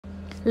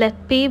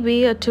Let P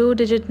be a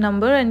 2-digit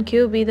number and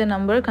Q be the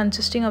number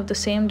consisting of the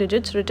same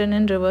digits written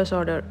in reverse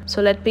order. So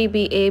let P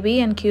be AB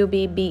and Q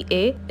be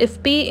BA.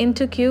 If P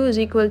into Q is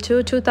equal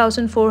to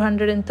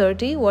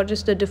 2430, what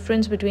is the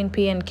difference between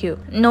P and Q?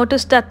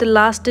 Notice that the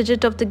last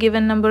digit of the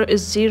given number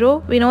is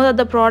 0. We know that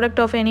the product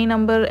of any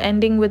number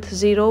ending with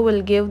 0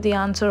 will give the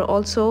answer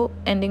also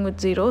ending with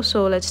 0.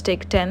 So let's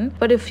take 10.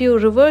 But if you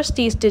reverse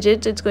these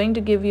digits, it's going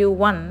to give you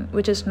 1,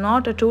 which is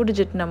not a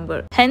 2-digit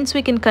number. Hence,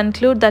 we can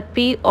conclude that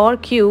P or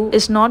Q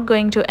is not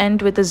going to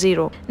end with a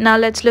 0. Now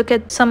let's look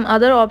at some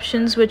other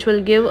options which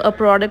will give a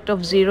product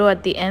of 0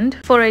 at the end.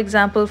 For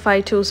example,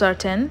 5 2s are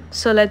 10.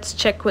 So let's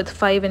check with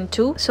 5 and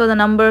 2. So the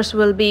numbers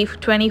will be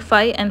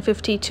 25 and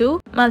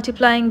 52.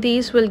 Multiplying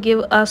these will give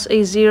us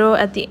a 0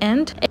 at the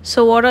end.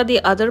 So what are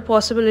the other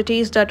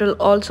possibilities that will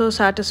also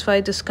satisfy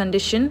this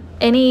condition?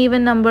 Any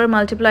even number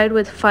multiplied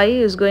with 5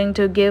 is going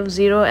to give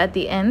 0 at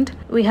the end.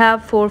 We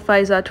have 4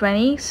 5s are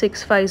 20,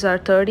 6 5s are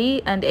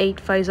 30, and 8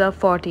 5s are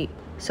 40.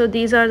 So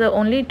these are the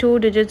only 2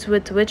 digits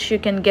with which you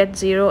can get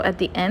 0 at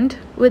the end.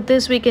 With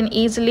this, we can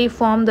easily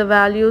form the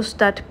values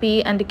that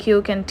P and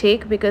Q can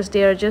take because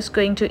they are just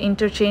going to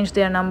interchange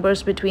their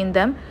numbers between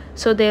them.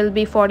 So they'll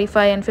be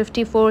 45 and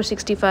 54,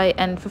 65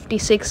 and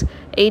 56,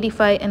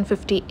 85 and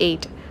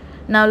 58.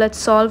 Now let's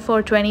solve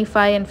for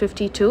 25 and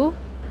 52.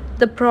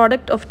 The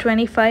product of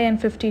 25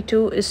 and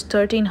 52 is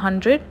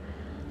 1300.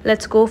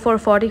 Let's go for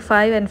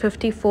 45 and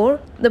 54.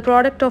 The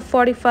product of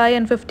 45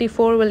 and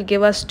 54 will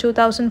give us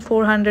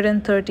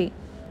 2430.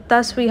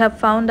 Thus, we have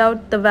found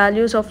out the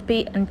values of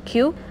P and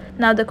Q.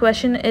 Now the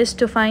question is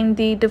to find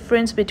the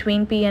difference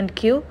between P and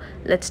Q.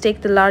 Let's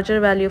take the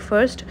larger value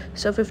first.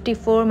 So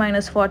 54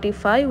 minus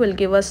 45 will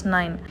give us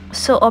 9.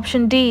 So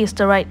option D is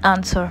the right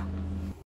answer.